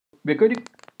We're going to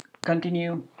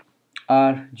continue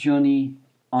our journey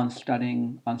on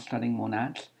studying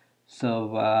monads.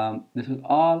 So this is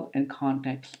all in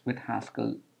context with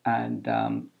Haskell, and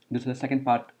this is the second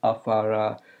part of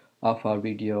our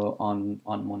video on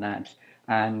monads.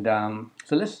 And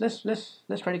so let's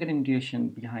try to get an intuition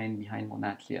behind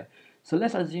monads here. So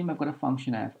let's assume I've got a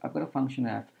function f. I've got a function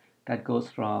f that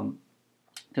goes from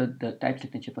the type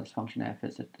signature for this function f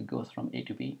is it goes from a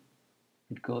to b.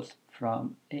 It goes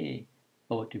from A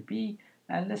over to B,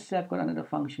 and let's say I've got another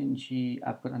function G,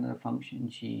 I've got another function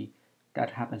G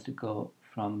that happens to go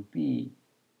from B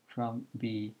to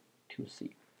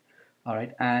C. All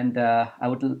right, and I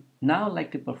would now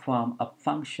like to perform a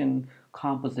function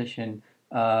composition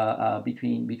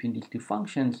between these two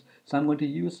functions. So I'm going to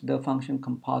use the function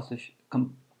composition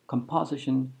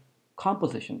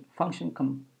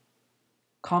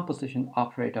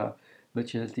operator,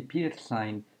 which is the period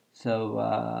sign.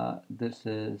 So this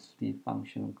is the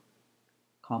function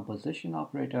composition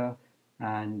operator,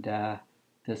 and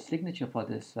the signature for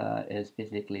this is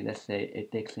basically, let's say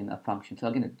it takes in a function. So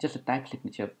again, just a type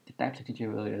signature. The type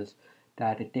signature is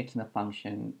that it takes in a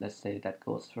function, let's say that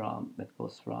goes from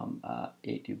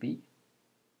A to B.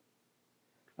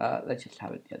 Let's just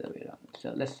have it the other way around.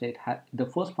 So let's say the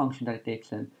first function that it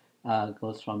takes in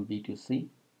goes from B to C.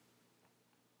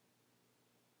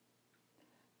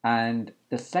 And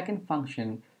the second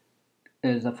function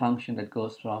is a function that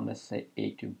goes from, let's say,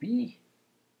 A to B.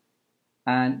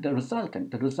 And the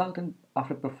resultant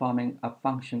after performing a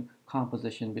function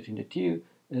composition between the two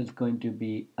is going to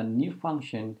be a new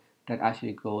function that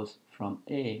actually goes from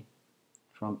A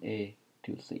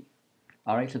to C.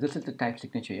 All right, so this is the type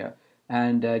signature here.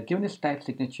 And given this type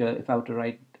signature, if I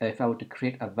were to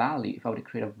create a value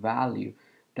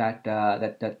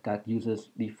that uses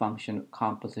the function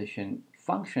composition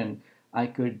function, I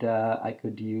could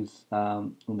use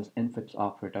in this infix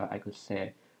operator. I could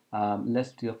say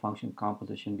let's do a function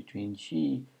composition between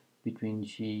G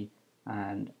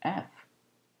and F,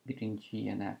 between G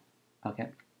and F.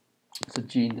 Okay, so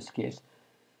G in this case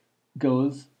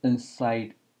goes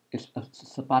inside. It's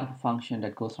a part of a function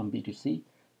that goes from B to C.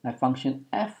 My function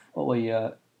f over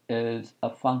here is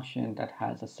a function that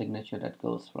has a signature that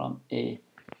goes from A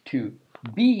to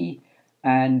B.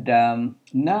 And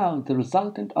now the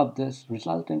resultant of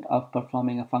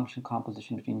performing a function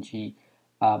composition between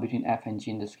f and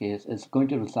g in this case, is going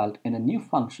to result in a new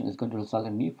function.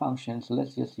 So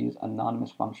let's just use anonymous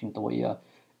function over here.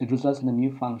 It results in a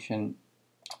new function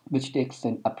which takes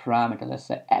in a parameter, let's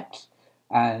say x,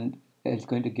 and it's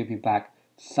going to give you back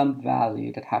some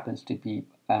value that happens to be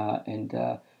in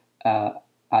the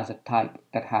as a type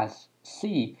that has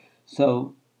C.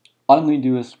 So all I'm going to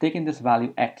do is take in this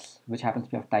value x, which happens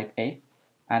to be of type A,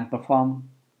 and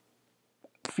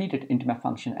feed it into my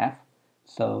function f.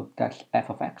 So that's f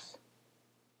of x.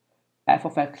 F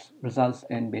of x results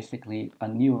in basically a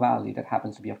new value that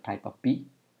happens to be of type of B.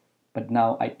 But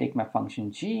now I take my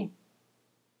function g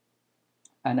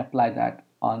and apply that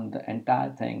on the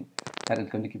entire thing. That is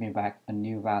going to give me back a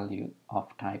new value of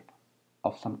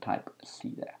some type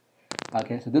C there.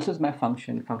 Okay, so this is my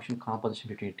function composition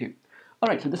between two. All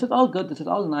right, so this is all good, this is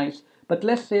all nice, but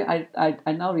let's say I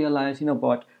now realize, you know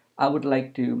what, I would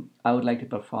like to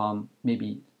perform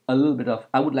maybe a little bit of,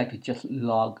 I would like to just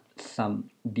log some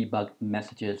debug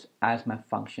messages as my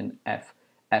function f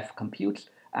computes,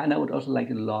 and I would also like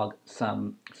to log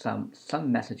some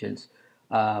messages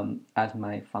as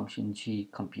my function g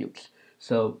computes.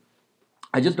 So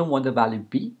I just don't want the value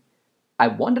b. I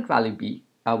want that value b.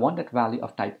 I want that value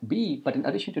of type b. But in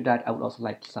addition to that, I would also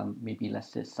like some, maybe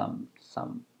let's say some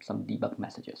debug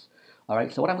messages. All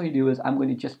right. So what I'm going to do is I'm going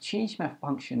to just change my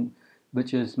function,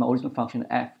 which is my original function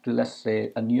f, to, let's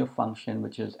say, a new function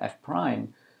which is f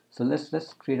prime. So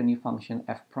let's create a new function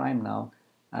f prime now,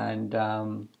 and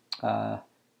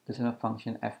this is a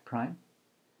function f prime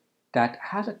that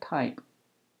has a type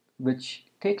which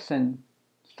takes in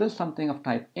still something of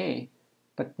type A,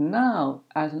 but now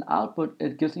as an output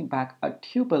it gives me back a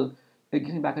tuple. It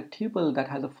gives me back a tuple that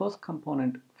has a first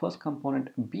component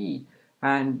B,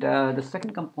 and the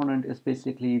second component is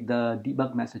basically the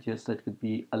debug messages. So it could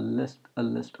be a list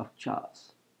of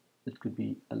chars. It could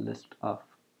be a list of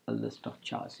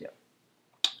chars here.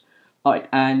 All right,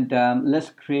 and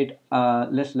let's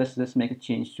make a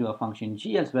change to a function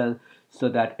g as well, so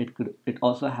that it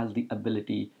also has the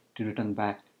ability to return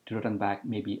back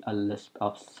maybe a list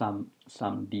of some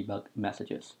debug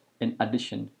messages in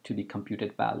addition to the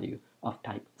computed value of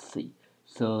type C.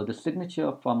 So the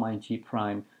signature for my g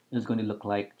prime is going to look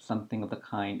like something of the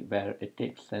kind where it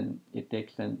takes in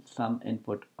some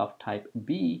input of type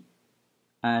B,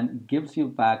 and gives you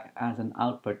back as an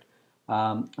output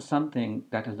something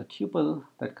that is a tuple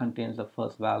that contains the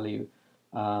first value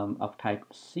of type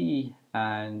C,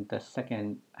 and the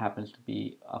second happens to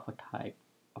be of a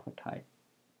type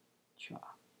char.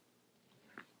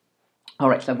 All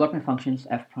right, so I've got my functions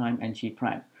f prime and g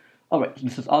prime. All right,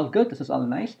 this is all good, this is all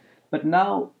nice, but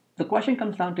now the question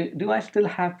comes down to, do I still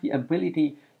have the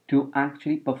ability to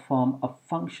actually perform a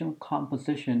function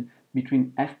composition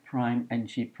between f prime and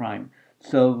g prime?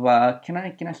 So can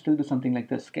I still do something like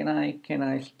this? Can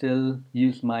I still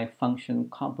use my function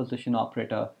composition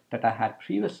operator that I had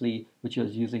previously, which I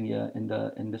was using here in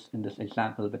this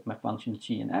example with my functions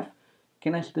g and f?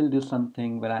 Can I still do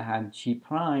something where I had g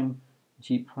prime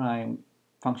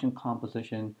function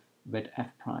composition with f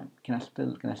prime? Can I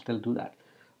still do that?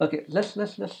 Okay, let's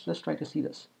try to see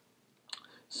this.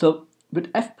 So with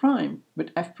f prime,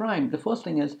 the first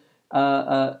thing is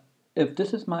if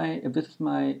this is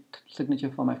my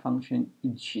signature for my function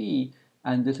g,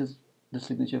 and this is the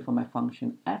signature for my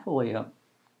function f over here,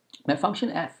 my function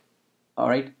f, all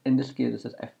right, in this case this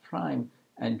is f prime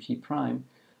and g prime.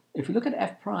 If you look at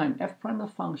f prime is a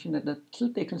function that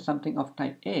still takes in something of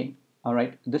type A, all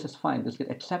right, this is fine, this gets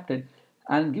accepted,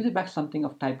 and gives you back something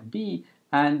of type B,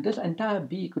 and this entire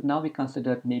B could now be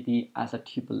considered maybe as a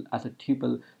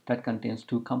tuple that contains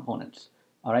two components,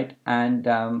 all right, and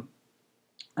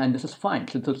this is fine.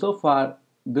 So far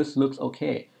this looks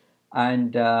okay,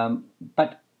 and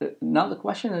but now the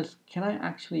question is, can I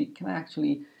actually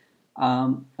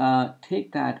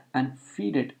take that and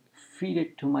feed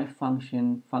it to my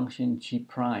function g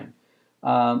prime.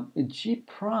 G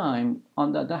prime,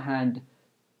 on the other hand,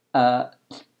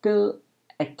 still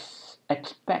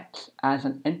expects as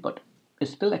an input. It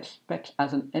still expects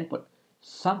as an input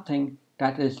something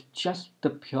that is just the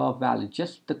pure value,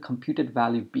 just the computed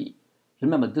value b.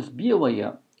 Remember, this b over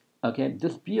here, okay,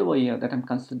 this b over here that I'm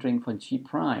considering for g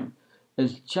prime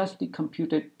is just the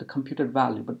computed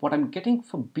value. But what I'm getting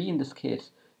for b in this case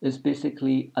is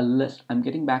basically a list. I'm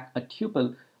getting back a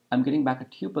tuple.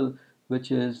 Which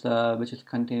is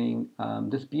containing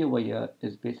this b over here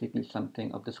is basically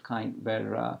something of this kind,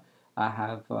 where I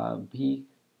have b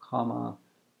comma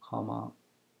comma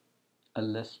a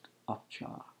list of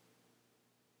char.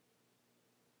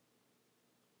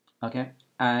 Okay,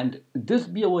 and this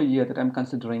b over here that I'm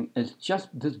considering is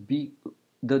just this b,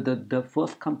 the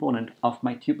first component of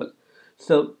my tuple.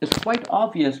 So it's quite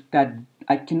obvious that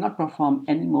I cannot perform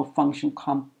any more function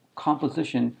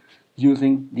composition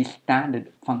using the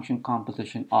standard function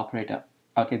composition operator.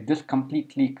 Okay, this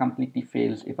completely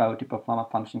fails if I were to perform a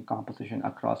function composition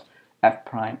across f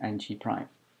prime and g prime.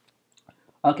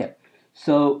 Okay,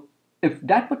 so if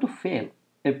that were to fail,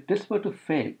 if this were to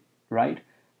fail, right?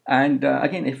 And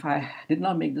again, if I did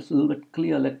not make this a little bit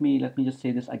clear, let me just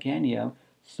say this again here.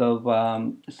 So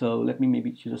let me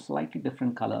maybe choose a slightly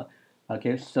different color.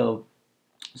 Okay, so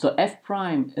f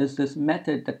prime is this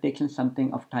method that takes in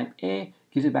something of type A,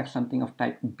 gives you back something of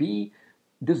type B.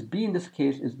 This B in this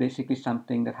case is basically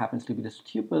something that happens to be this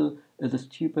tuple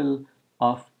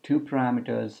of two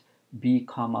parameters, b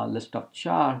comma list of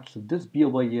char. So this b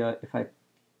over here, if I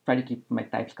try to keep my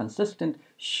types consistent,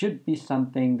 should be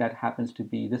something that happens to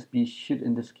be, this b should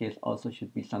in this case also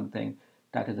should be something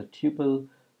that is a tuple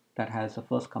that has a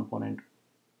first component,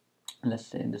 let's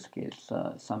say in this case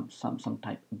some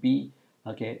type b,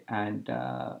 okay, and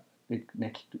it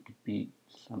next to be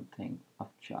something of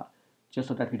char. Just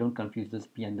so that we don't confuse this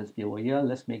b and this b over here,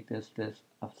 let's make this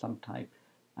of some type,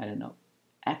 I don't know,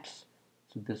 x.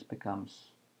 So this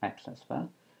becomes x as well.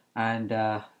 And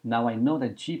now I know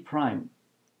that g prime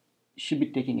should be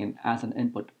taking in as an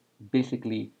input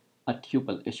basically a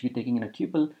tuple. It should be taking in a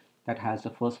tuple that has the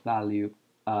first value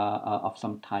of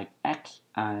some type x,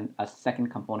 and a second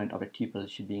component of a tuple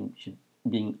should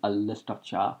being a list of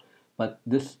char. But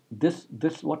this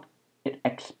what it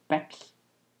expects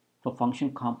for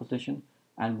function composition,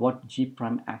 and what g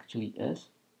prime actually is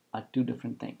are two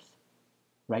different things,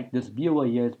 right? This b over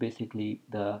here is basically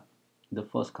the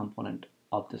first component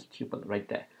of this tuple right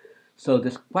there. So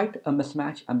there's quite a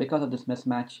mismatch, and because of this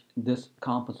mismatch, this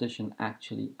composition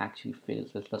actually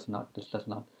fails. This does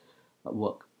not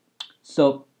work.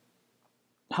 So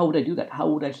how would I do that? How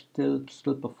would I still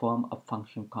perform a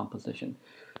function composition?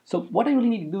 So what I really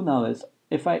need to do now is,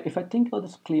 if I think about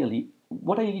this clearly,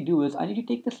 what I need to do is I need to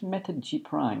take this method g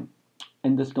prime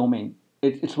in this domain.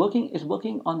 It's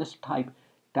working on this type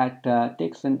that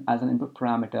takes in as an input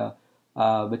parameter,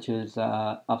 which is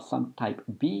of some type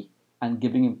b, and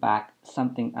giving it back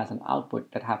something as an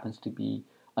output that happens to be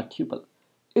a tuple.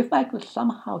 If I could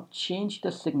somehow change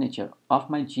the signature of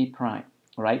my g prime,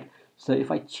 right? So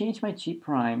if I change my g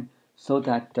prime so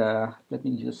that let me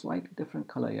use a slightly different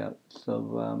color here.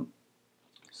 So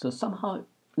somehow,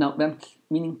 now when I'm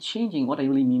meaning changing, what I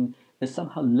really mean is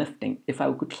somehow lifting. If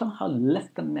I could somehow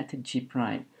lift the method g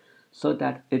prime so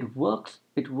that it works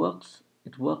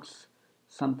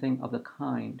something of the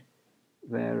kind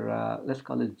where let's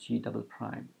call it g double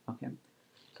prime. Okay,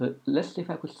 so let's say if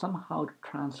I could somehow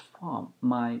transform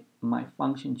my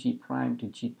function g prime to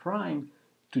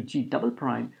g double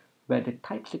prime, where the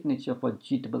type signature for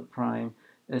g double prime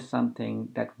is something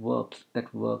that works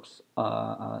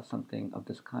something of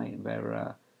this kind,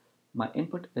 where my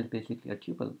input is basically a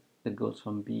tuple that goes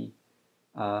from b.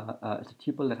 It's a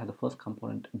tuple that has the first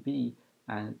component b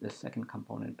and the second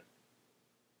component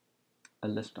a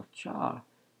list of char,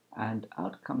 and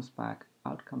out comes back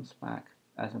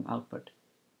as an output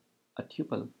a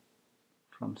tuple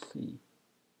from C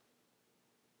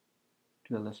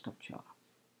to a list of char.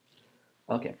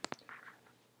 Okay,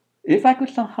 if I could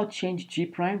somehow change g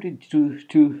prime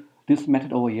to this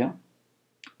method over here,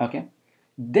 okay,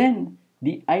 then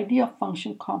the idea of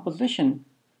function composition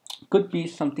could be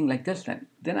something like this.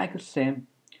 Then I could say,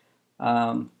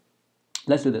 um,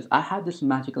 let's do this. I have this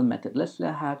magical method. Let's say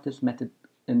I have this method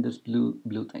in this blue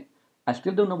thing. I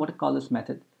still don't know what to call this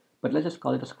method, but let's just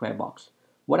call it a square box.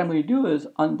 What I'm going to do is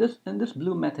in this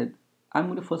blue method, I'm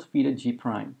going to first feed it g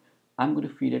prime. I'm going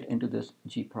to feed it into this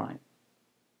g prime.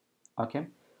 Okay,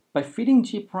 by feeding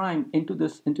g prime into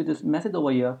this method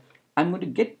over here, I'm going to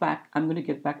get back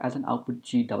as an output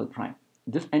g double prime.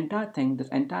 This entire thing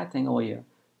over here,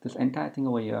 is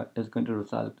going to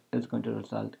result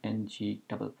in g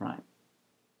double prime.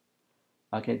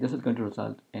 Okay, this is going to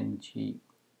result in g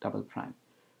double prime.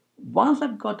 Once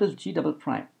I've got this g double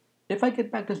prime, if I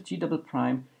get back this g double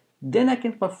prime, then I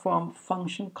can perform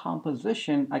function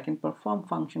composition.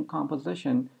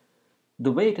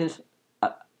 The way it is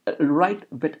right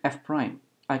with f prime.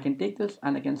 I can take this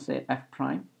and I can say f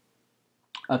prime.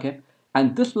 Okay,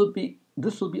 and this will be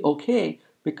okay,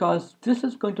 because this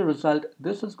is going to result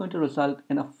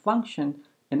in a function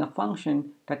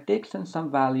that takes in some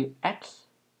value x.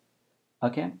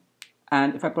 Okay,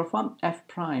 and if I perform f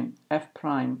prime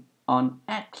on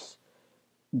x,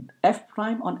 the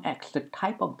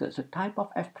type of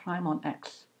f prime on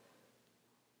x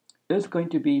is going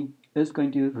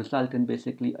to result in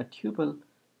basically a tuple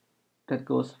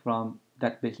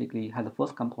that basically has the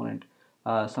first component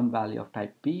some value of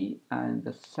type b, and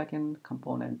the second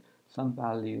component some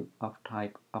value of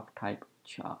type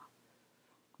char.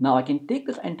 Now I can take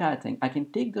this entire thing. I can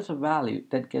take this value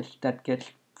that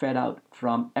gets fed out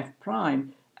from f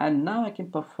prime, and now I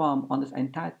can perform on this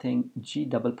entire thing g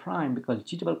double prime, because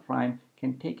g double prime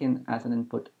can take in as an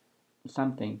input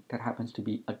something that happens to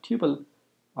be a tuple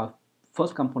of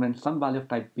first component some value of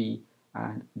type b,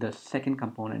 and the second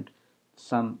component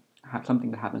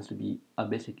something that happens to be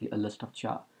basically a list of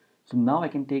char. So now I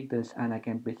can take this and I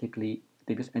can basically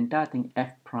take this entire thing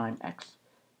f prime x,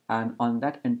 and on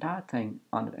that entire thing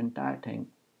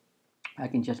I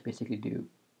can just basically do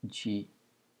g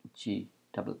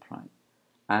double prime,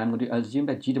 and I'm going to assume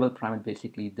that g double prime is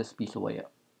basically this piece over here.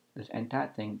 This entire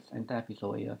piece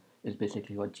over here is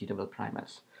basically what g double prime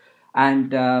is.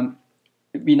 And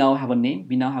we now have a name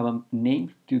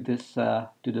to this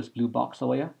blue box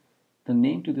over here. The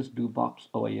name to this blue box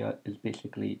over here is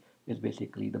basically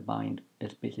the bind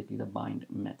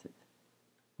method.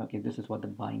 Okay, this is what the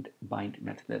bind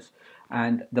method is,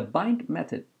 and the bind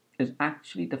method is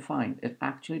actually defined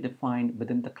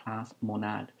within the class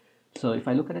monad. So if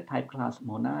I look at a type class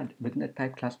monad, within the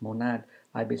type class monad,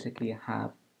 I basically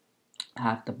have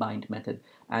the bind method,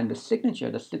 and the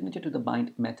signature to the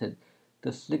bind method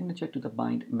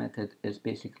is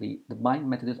basically, the bind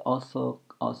method is also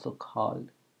called,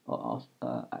 or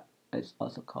is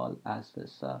also called as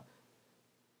this.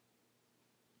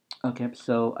 Okay,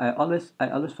 so I always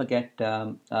forget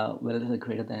whether there's a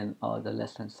greater than or the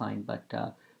less than sign,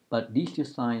 but these two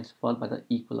signs followed by the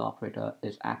equal operator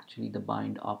is actually the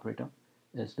bind operator.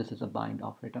 This is a bind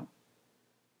operator.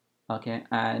 Okay,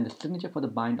 and the signature for the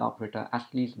bind operator,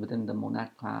 at least within the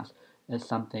monad class, is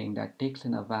something that takes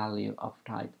in a value of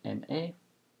type ma,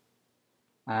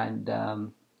 and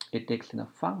it takes in a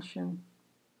function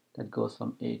that goes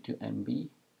from a to mb,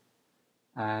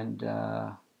 and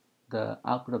the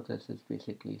output of this is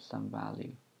basically some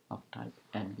value of type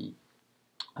mb.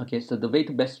 Okay, so the way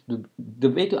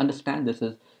to understand this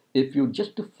is, if you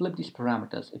just to flip these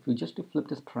parameters,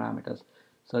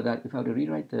 so that if I were to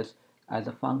rewrite this as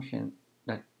a function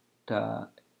that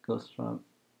goes from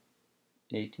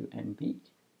a to mb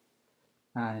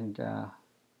and ma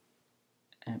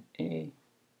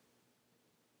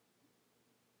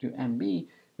to mb,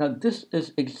 Now this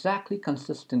is exactly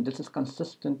consistent. This is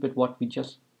consistent with what we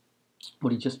just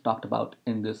talked about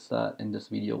in this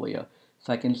video over here.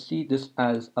 So I can see this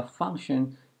as a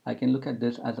function. I can look at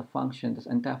this as a function. This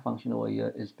entire function over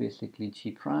here is basically g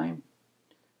prime,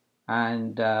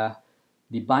 and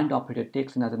the bind operator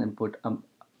takes in as an input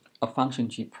a function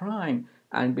g prime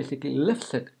and basically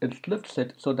lifts it. It lifts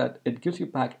it so that it gives you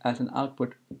back as an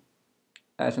output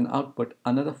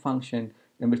another function,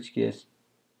 in which case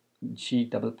g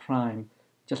double prime,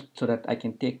 just so that I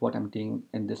can take what I'm doing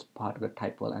in this part of the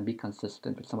typewell and be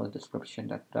consistent with some of the description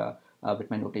that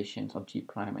with my notations of g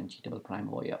prime and g double prime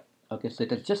over here. Okay, so it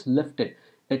has just lifted.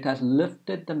 It has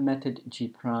lifted the method g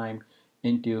prime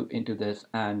into this,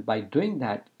 and by doing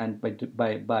that, and by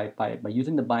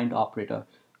using the bind operator,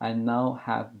 I now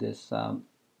have this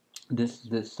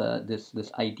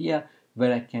idea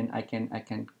where I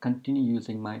can continue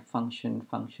using my function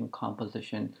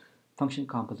composition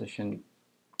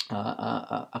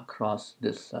across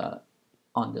this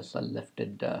on this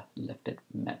lifted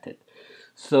method.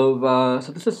 So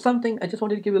this is something I just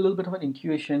wanted to give you a little bit of an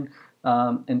intuition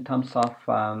in terms of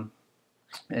the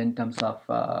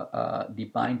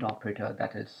bind operator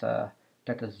that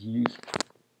is used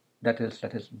that is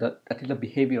the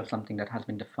behavior of something that has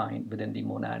been defined within the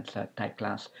monads type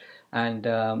class. And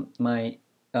my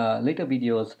later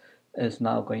videos is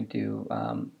now going to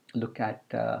look at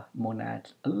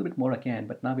monads a little bit more again,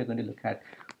 but now we're going to look at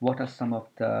what are some of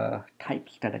the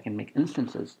types that I can make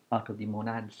instances out of the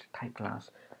monads type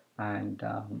class, and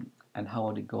how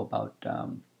would it go about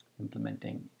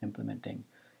implementing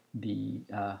the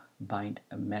bind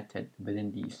method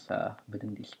within these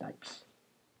types.